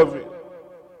trustworthy.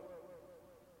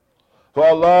 For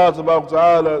Allah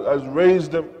Ta'ala has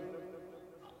raised them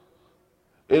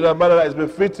in a manner that is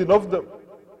befitting of them.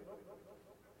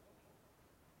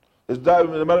 Is that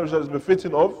in a manner that is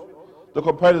befitting of the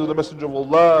companions of the Messenger of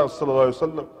Allah Sallallahu Alaihi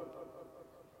Wasallam.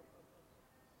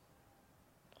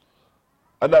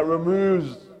 And that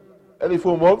removes any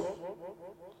form of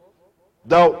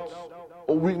doubt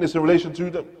or weakness in relation to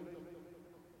them.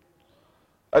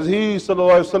 As he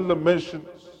Sallallahu Alaihi Wasallam mentions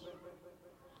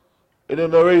in a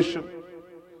narration,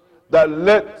 that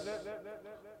let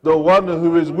the one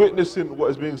who is witnessing what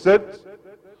is being said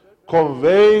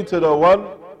convey to the one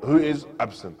who is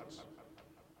absent.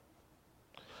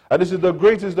 And this is the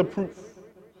greatest the proof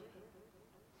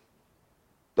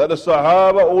that the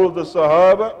Sahaba, all of the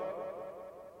Sahaba,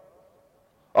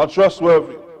 are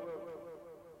trustworthy.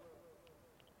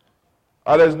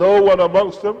 And there's no one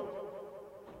amongst them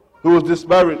who was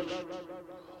disparaged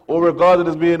or regarded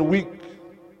as being weak.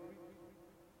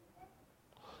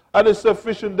 And it's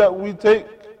sufficient that we take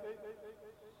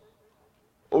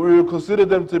or we will consider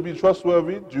them to be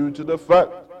trustworthy due to the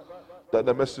fact that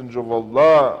the Messenger of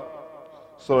Allah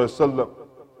Sallallahu Alaihi Wasallam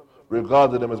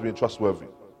regarded them as being trustworthy.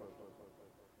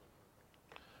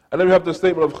 And then we have the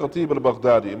statement of Khatib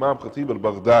al-Baghdadi, Imam Khatib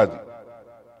al-Baghdadi.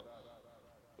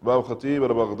 Imam Khatib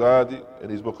al-Baghdadi in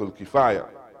his book Al-Kifaya.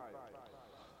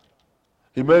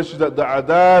 He mentions that the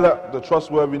adala, the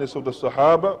trustworthiness of the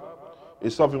Sahaba,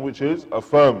 is something which is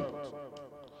affirmed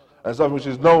and something which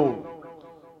is known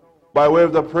by way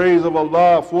of the praise of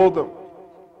Allah for them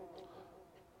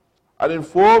and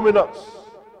informing us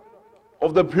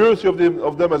of the purity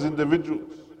of them as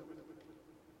individuals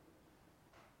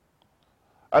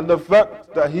and the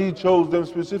fact that He chose them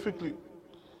specifically.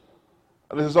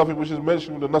 And this is something which is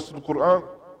mentioned in the Nas of the Quran,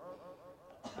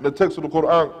 in the text of the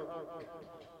Quran.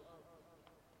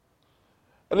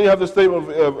 And then you have the statement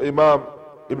of Imam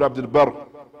Ibn Abdul Barr.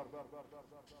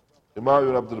 Imam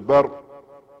Ibn Abdul Barr,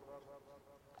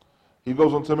 he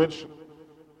goes on to mention,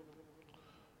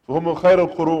 فهم خير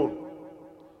القرون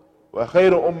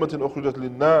وخير أمة أخرجت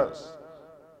للناس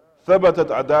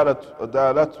ثبتت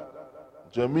عدالة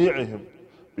جميعهم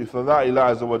بثناء الله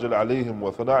عز وجل عليهم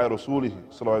وثناء رسوله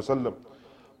صلى الله عليه وسلم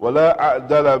ولا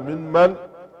أعدل ممن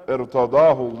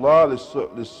ارتضاه الله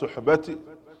للصحبة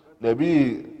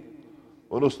نبيه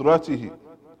ونصرته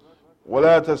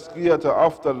ولا تزكية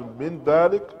أفضل من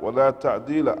ذلك ولا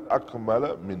تعديل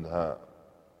أكمل منها.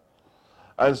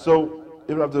 And so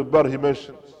Ibn Abdul Barr, he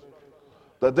mentions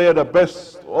that they are the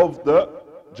best of the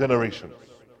generations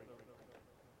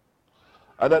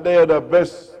and that they are the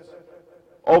best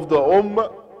of the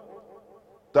ummah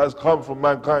that has come from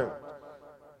mankind,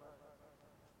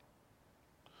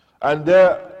 and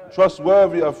their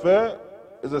trustworthy affair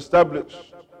is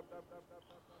established,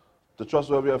 the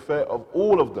trustworthy affair of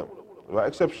all of them without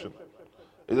exception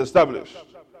is established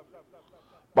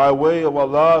by way of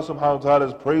Allah subhanahu wa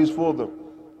ta'ala's praise for them,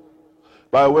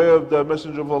 by way of the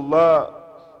Messenger of Allah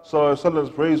sallallahu alaihi wasallam's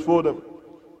praise for them.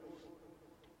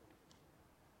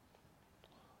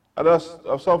 And that's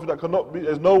something that cannot be,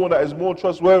 there's no one that is more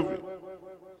trustworthy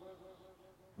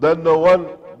than the one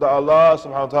that Allah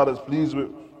subhanahu wa ta'ala is pleased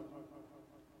with.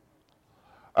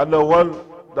 And the one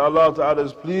that Allah ta'ala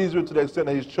is pleased with to the extent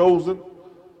that He's chosen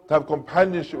to have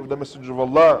companionship with the Messenger of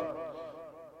Allah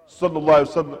sallallahu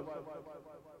alaihi wasallam.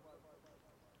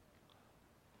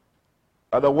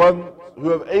 And the one who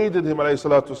have aided him alayhi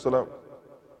salatu wasalam.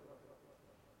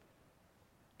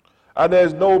 And there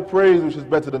is no praise which is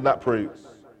better than that praise.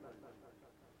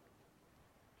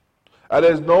 And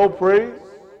there is no praise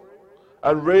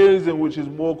and raising which is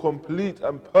more complete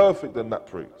and perfect than that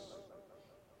praise.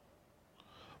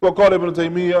 وقال ابن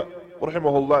تيمية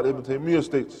رحمه الله, Ibn Taymiyyah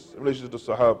states in relation to the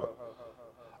Sahaba,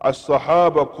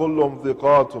 الصحابة كلهم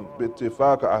ثقات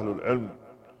باتفاق أهل العلم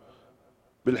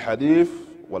بالحديث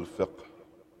والفقه.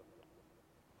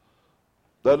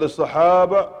 That the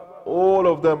Sahaba, all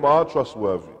of them are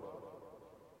trustworthy.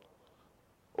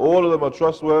 All of them are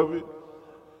trustworthy.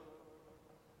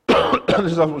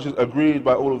 This is something which is agreed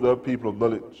by all of the people of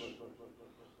knowledge.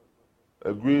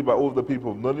 Agreed by all of the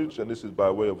people of knowledge, and this is by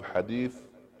way of hadith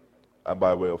and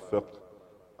by way of fiqh.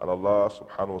 And Allah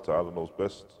subhanahu wa ta'ala knows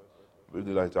best.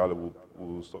 Bismillah ta'ala,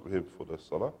 we'll stop here for the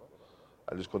salah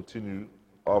and just continue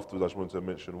afterwards. I just wanted to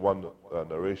mention one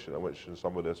narration. I mentioned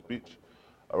some of their speech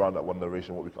around that one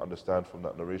narration, what we can understand from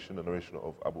that narration, the narration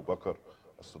of Abu Bakr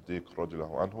as-Siddiq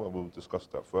radiallahu anhu, and we'll discuss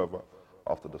that further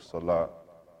after the salah,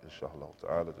 inshallah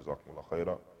ta'ala. Jazakumullah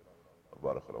khairan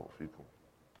wa barakallahu feekum.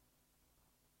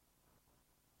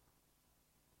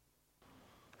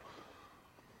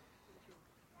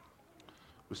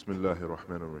 بسم الله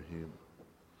الرحمن الرحيم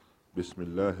بسم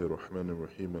الله الرحمن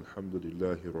الرحيم الحمد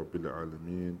لله رب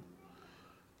العالمين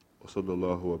وصلى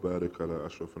الله وبارك على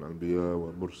أشرف الأنبياء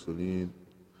والمرسلين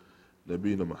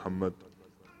نبينا محمد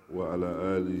وعلى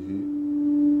آله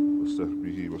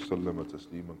وصحبه وسلم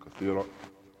تسليما كثيرا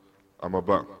أما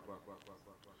بعد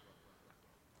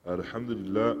الحمد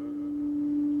لله.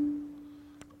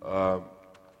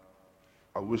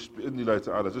 I wish بإذن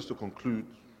ta'ala just to conclude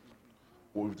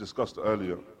what we've discussed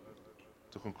earlier,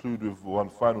 to conclude with one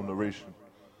final narration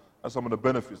and some of the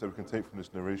benefits that we can take from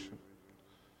this narration.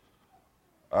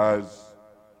 As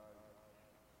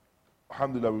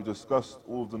alhamdulillah, we discussed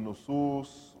all of the nusus,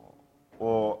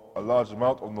 or a large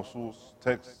amount of nusus,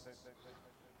 texts,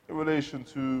 in relation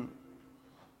to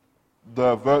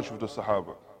the virtue of the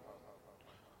Sahaba.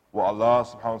 What Allah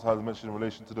subhanahu wa ta'ala mentioned in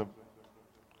relation to them,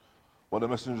 what the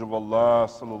Messenger of Allah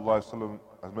sallallahu alaihi wasallam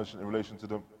has mentioned in relation to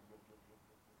them,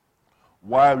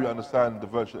 why we understand the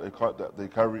virtue that they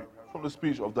carry from the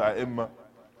speech of the A'imma,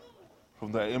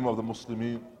 from the A'imma of the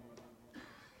Muslimin.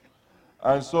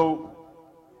 And so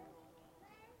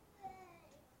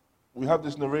we have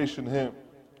this narration here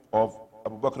of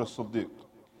Abu Bakr as-Siddiq,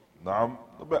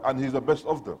 and he's the best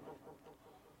of them.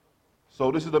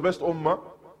 So this is the best ummah,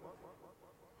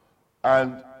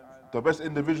 and the best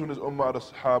individual in this ummah are the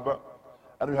Sahaba,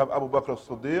 and we have Abu Bakr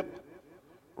as-Siddiq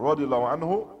radiyallahu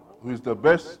anhu, who is the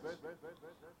best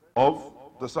of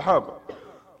the Sahaba.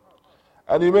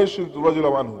 And he mentioned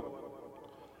radiyallahu anhu,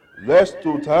 لست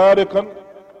تاركا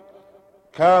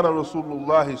كان رسول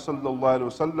الله صلى الله عليه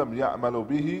وسلم يعمل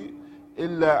به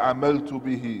إلا عملت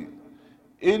به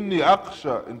إني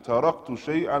أخشى إن تركت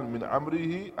شيئا من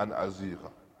أمره أن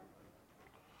أزيغ.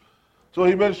 So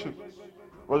he mentioned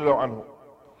radiyallahu anhu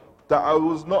that I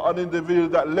was not an individual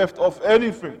that left off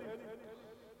anything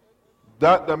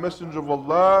that the Messenger of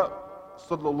Allah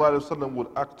sallallahu alaihi wasallam would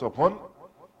act upon,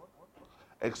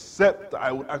 except that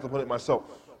I would act upon it myself.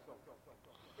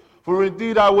 For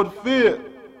indeed I would fear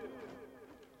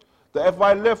that if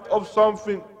I left off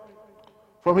something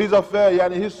from his affair,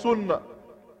 yani his sunnah,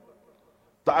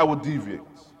 that I would deviate.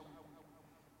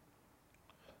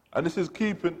 And this is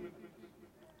keeping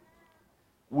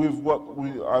with what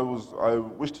I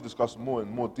wish to discuss more in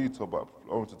more detail, but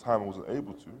owing to time I wasn't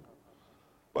able to.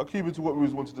 But keeping to what we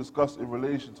want to discuss in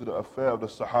relation to the affair of the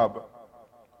Sahaba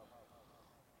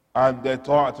and their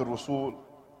ta'at al-Rasul,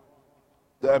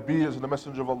 their obedience to the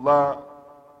Messenger of Allah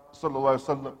sallallahu alaihi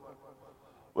wasallam,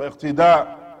 wa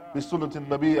iqtida' bi sunnati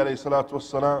al-Nabi alayhi salatu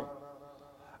wassalam,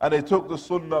 and they took the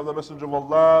sunnah of the Messenger of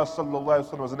Allah sallallahu alaihi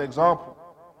wasallam as an example.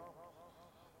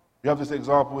 You have this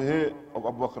example here of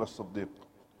Abu Bakr as-Siddiq,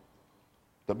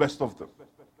 the best of them,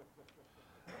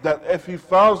 that if he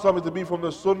found something to be from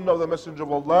the sunnah of the Messenger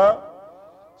of Allah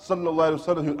sallallahu alaihi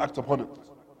wasallam, he would act upon it.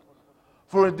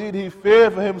 For indeed he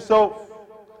feared for himself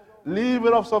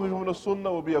leaving off something from the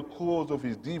sunnah would be a cause of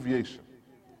his deviation.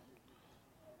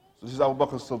 So this is Abu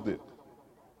Bakr as-Siddiq.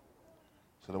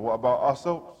 So then what about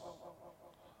ourselves?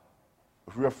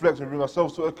 If we reflect and bring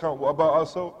ourselves to account, what about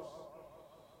ourselves?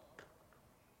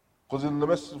 Because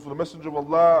for the Messenger of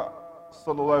Allah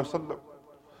sallallahu alaihi wasallam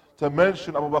to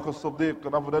mention Abu Bakr as-Siddiq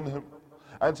and other than him,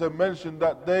 and to mention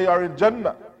that they are in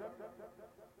Jannah.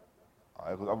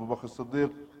 Abu Bakr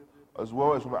as-Siddiq as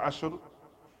well as from Ashr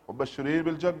wa Bashireen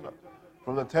bil Jannah,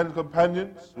 from the 10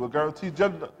 companions who were guaranteed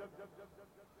Jannah.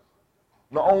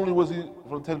 Not only was he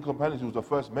from the 10 companions, he was the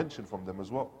first mentioned from them as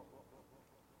well.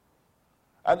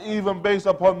 And even based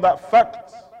upon that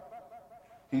fact,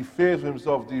 he fears for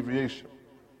himself deviation.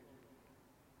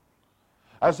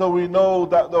 And so we know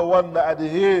that the one that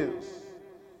adheres,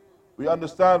 we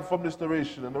understand from this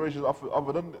narration, and narrations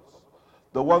other than this,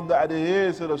 the one that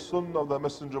adheres to the sunnah of the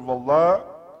Messenger of Allah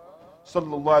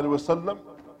sallallahu alaihi wasallam,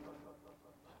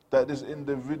 that this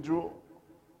individual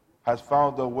has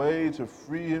found a way to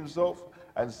free himself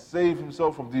and save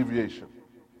himself from deviation.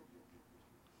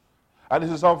 And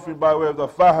this is something by way of the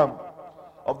faham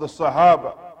of the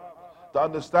Sahaba, the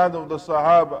understanding of the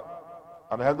Sahaba,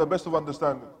 and they have the best of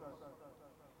understanding,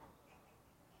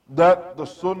 that the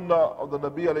sunnah of the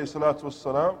Nabi alayhi salatu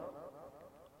wassalam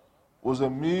was a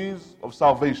means of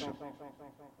salvation.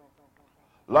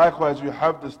 Likewise, you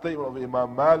have the statement of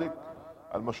Imam Malik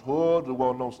al-Mashhur, the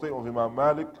well-known statement of Imam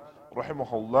Malik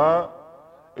rahimahullah,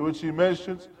 in which he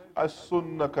mentions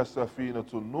as-sunnah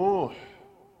ka-safinatu Nuh,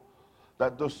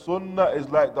 that the sunnah is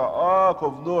like the ark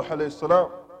of Nuh alayhi salam.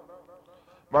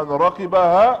 Man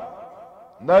raqibaha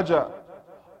naja,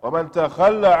 wa man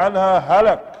takhalla anha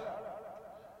halak.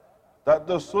 That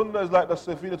the sunnah is like the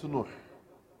safinatu Nuh.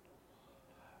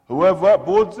 Whoever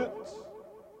boards it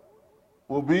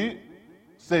will be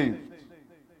saved,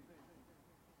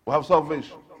 will have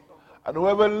salvation. And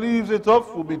whoever leaves it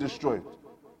off will be destroyed.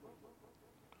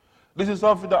 This is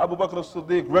something that Abu Bakr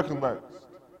as-Siddiq recognized.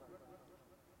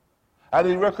 And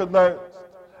he recognized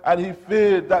and he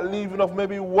feared that leaving off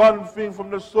maybe one thing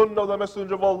from the sunnah of the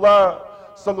Messenger of Allah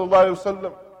sallallahu alaihi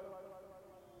wasallam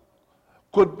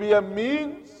could be a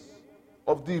means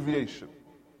of deviation.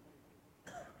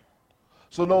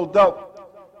 So no doubt,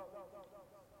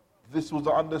 this was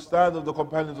the understanding of the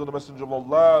companions of the Messenger of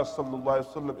Allah sallallahu alaihi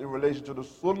wasallam in relation to the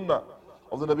sunnah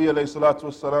of the Nabi alayhi salatu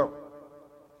wasalam.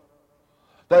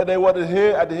 That they would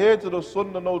adhere to the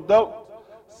sunnah, no doubt,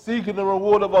 seeking the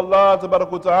reward of Allah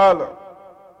ta'ala.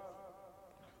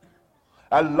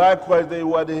 And likewise they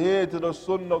would adhere to the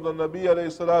sunnah of the Nabi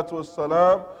alayhi salatu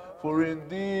wasalam, for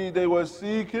indeed they were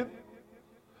seeking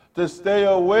to stay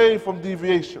away from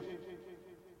deviation.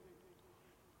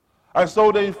 And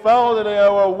so they found and they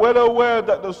were well aware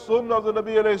that the sunnah of the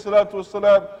Nabi alayhi salatu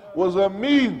wasalam was a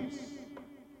means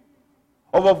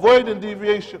of avoiding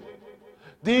deviation,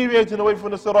 deviating away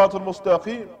from the Sirat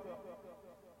al-Mustaqim.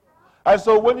 And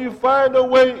so when you find a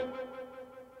way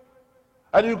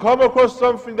and you come across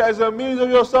something that is a means of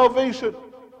your salvation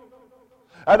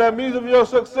and a means of your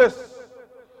success,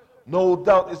 no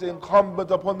doubt it's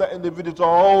incumbent upon that individual to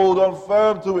hold on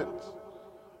firm to it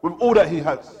with all that he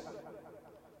has.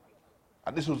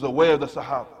 And this was the way of the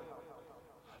Sahaba,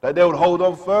 that they would hold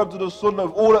on firm to the Sunnah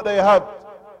of all that they had,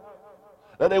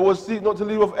 that they would seek not to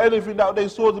leave off anything that they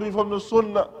saw to be from the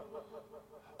Sunnah,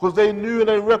 because they knew and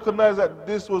they recognized that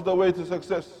this was the way to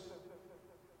success.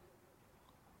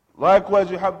 Likewise,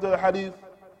 you have the hadith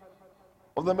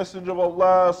of the Messenger of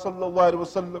Allah sallallahu alaihi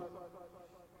wasallam,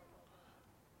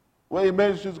 where he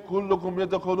mentions كلكم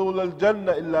يدخلون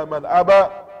الجنة إلا من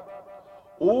أبى.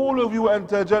 All of you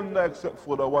enter Jannah except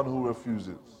for the one who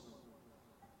refuses.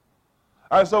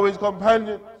 And so his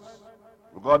companions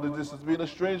regarded this as being a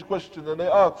strange question, and they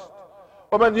asked,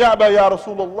 وَمَنْ يَعْبَى يَا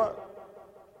رَسُولَ اللَّهِ?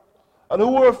 And who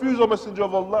will refuse, O Messenger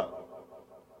of Allah?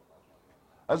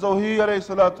 And so he alayhi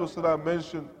salatu wasalam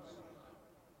mentions,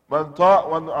 مَنْ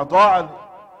أَطَاعَنِ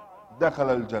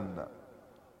دَخَلَ الْجَنَّةِ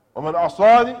وَمَنْ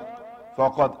أَعْصَانِ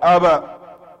فَقَدْ أَبَى.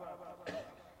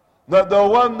 That the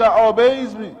one that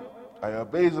obeys me, I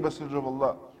obeys the Messenger of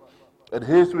Allah,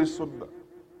 adheres to his sunnah,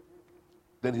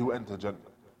 then he will enter Jannah.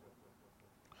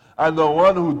 And the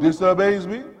one who disobeys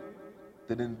me,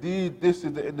 then indeed this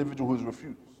is the individual who is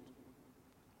refused.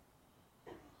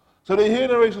 So they hear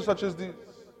narrations such as these.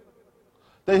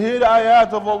 They hear the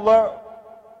ayat of Allah.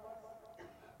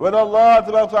 When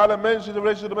Allah Ta'ala mentioned in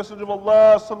relation to the Messenger of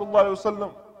Allah sallallahu alayhi wa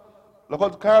sallam,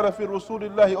 لَقَدْ كَانَ فِي رُسُولِ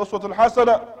اللَّهِ أُسْوَةٌ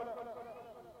حَسَنَةٌ,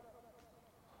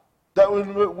 that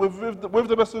with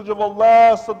the Messenger of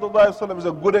Allah sallallahu alaihi wasallam is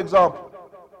a good example.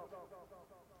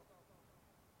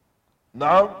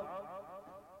 Now,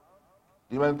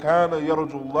 لمن كان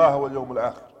يرجو الله واليوم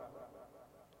الآخر,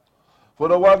 for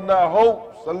the one that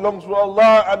hopes and longs for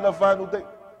Allah and the final day.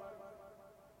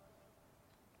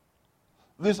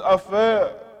 This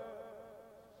affair,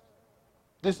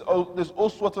 this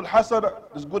uswatul hasana,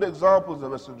 this good example is the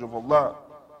Messenger of Allah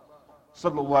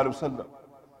sallallahu alaihi wasallam.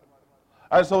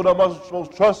 And so the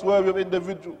most trustworthy of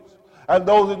individuals, and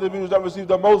those individuals that receive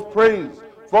the most praise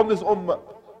from this ummah,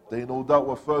 they no doubt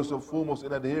were first and foremost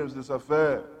in adherence to this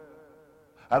affair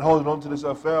and holding on to this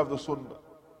affair of the sunnah.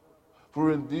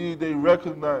 For indeed they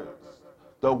recognize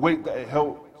the weight that it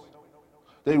held.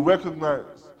 They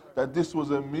recognize that this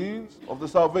was a means of the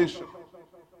salvation.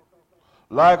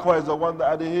 Likewise, the one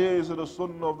that adheres to the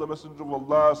sunnah of the Messenger of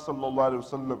Allah sallallahu alaihi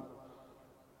wasallam,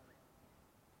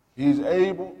 he is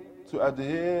able to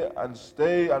adhere and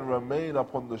stay and remain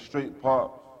upon the straight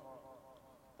path.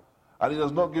 And he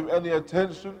does not give any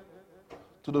attention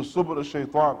to the subr of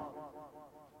shaitan,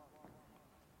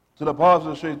 to the path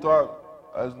of shaitan,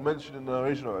 as mentioned in the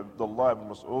narration of Abdullah ibn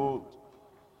Mas'ud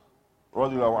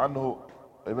radiyallahu anhu.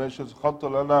 He mentions, خَطَّ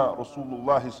لَنَا رَسُولُ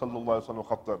اللَّهِ صَلَّى اللَّهِ عَلَيْهِ وسلم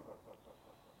خَطًّا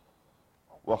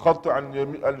وَخَطَّ عَنْ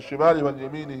الشِّمَالِ وَعَنْ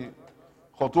يَمِينِهِ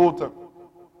خَطُوطًا.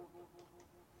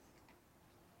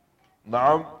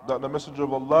 Naam, that the Messenger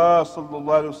of Allah sallallahu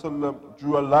alaihi wasallam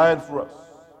drew a line for us,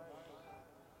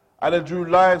 and then drew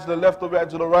lines to the left of it and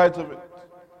to the right of it.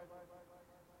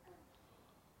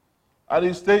 And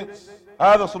he states,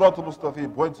 هذا صراط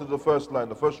المستقيم, points to the first line,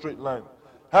 the first straight line.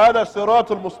 هذا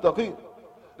صراط المستقيم,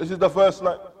 this is the first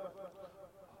line.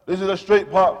 This is a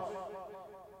straight path.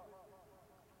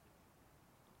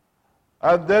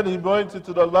 And then he pointed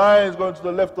to the lines going to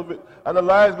the left of it, and the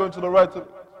lines going to the right of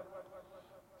it.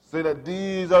 Say that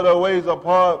these are the ways or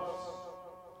paths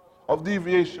of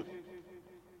deviation.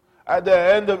 At the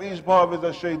end of each path is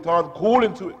a shaitan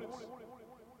calling to it.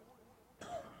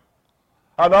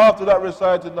 And after that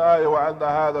reciting the ayah, وَأَنَّ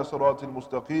هَذَا صِرَاطِ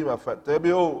الْمُسْتَقِيمَ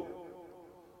فَاتَّبِعُوا.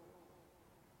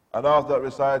 And after that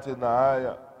reciting the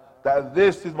ayah, that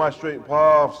this is my straight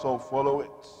path, so follow it.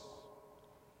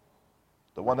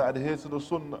 The one that adheres to the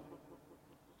sunnah.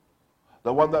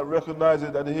 The one that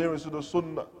recognizes adherence to the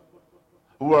sunnah.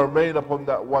 Who will remain upon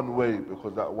that one way,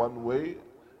 because that one way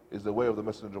is the way of the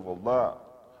Messenger of Allah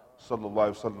sallallahu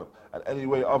alaihi wasallam. And any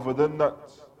way other than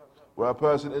that, where a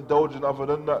person indulges other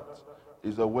than that,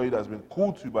 is a way that has been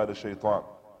called to by the shaitan.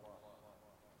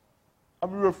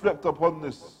 And we reflect upon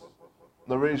this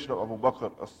narration of Abu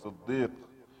Bakr as-Siddiq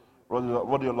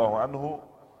radiallahu anhu,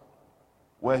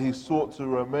 where he sought to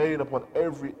remain upon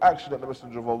every action that the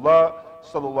Messenger of Allah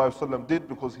sallallahu alaihi wasallam did,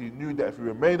 because he knew that if he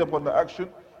remained upon the action,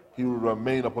 he would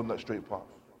remain upon that straight path.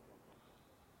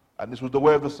 And this was the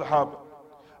way of the Sahaba.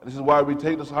 And this is why we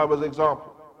take the Sahaba as an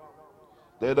example.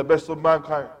 They're the best of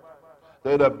mankind.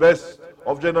 They're the best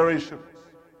of generations.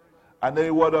 And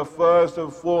they were the first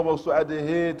and foremost to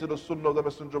adhere to the sunnah of the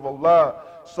Messenger of Allah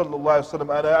sallallahu alaihi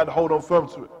wasallam and hold on firm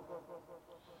to it.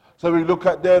 So we look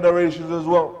at their narrations as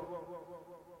well.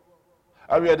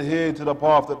 And we adhere to the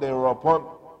path that they were upon.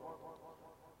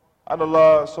 And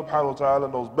Allah subhanahu wa ta'ala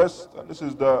knows best. And this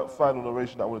is the final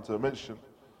narration I wanted to mention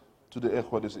to the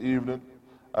ikhwa this evening.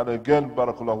 And again,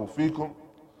 barakallahu feekum.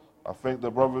 I thank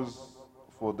the brothers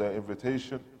for their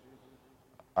invitation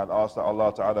and ask that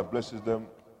Allah ta'ala blesses them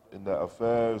in their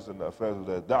affairs and the affairs of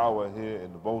their da'wah here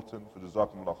in Bolton.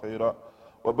 فَجَزَاكُمُ اللَّهُ خَيْرًا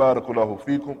وَبَارَكُ اللَّهُ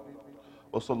فِيكُمْ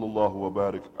وَصَلَّى اللَّهُ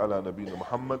وَبَارِكَ عَلَى نَبِينَ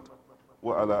مُحَمَّدٍ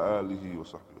وَعَلَى آلِهِ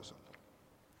وَصَحْبِهِ وَسَلَّمَ.